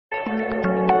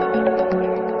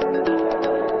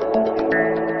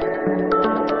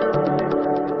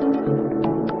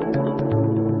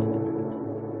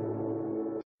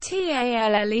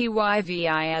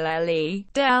TALLEYVILLE,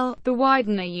 Del, the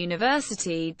Widener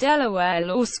University, Delaware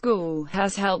Law School,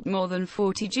 has helped more than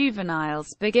 40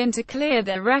 juveniles begin to clear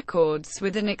their records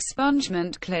with an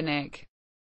expungement clinic.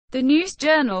 The News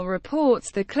Journal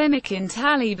reports the clinic in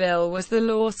Talleyville was the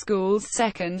law school's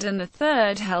second and the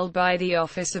third held by the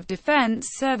Office of Defense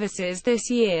Services this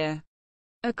year.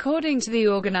 According to the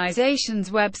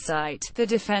organization's website, the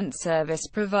Defense Service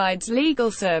provides legal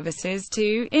services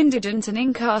to indigent and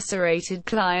incarcerated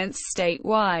clients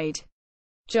statewide.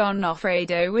 John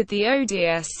Offredo with the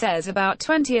ODS says about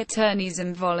 20 attorneys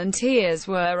and volunteers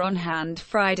were on hand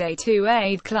Friday to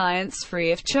aid clients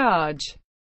free of charge.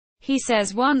 He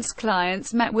says once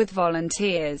clients met with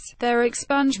volunteers, their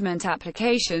expungement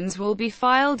applications will be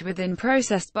filed with and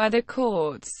processed by the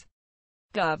courts.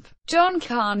 Gov. John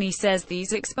Carney says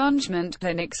these expungement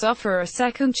clinics offer a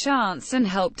second chance and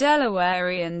help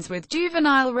Delawareans with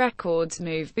juvenile records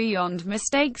move beyond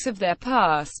mistakes of their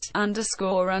past.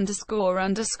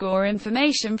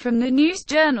 Information from the News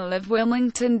Journal of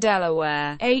Wilmington,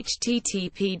 Delaware.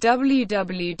 http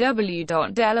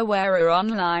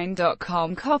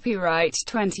www.delawareonline.com. Copyright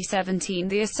 2017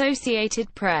 The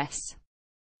Associated Press.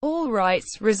 All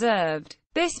rights reserved.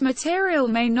 This material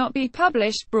may not be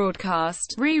published,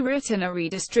 broadcast, rewritten or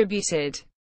redistributed.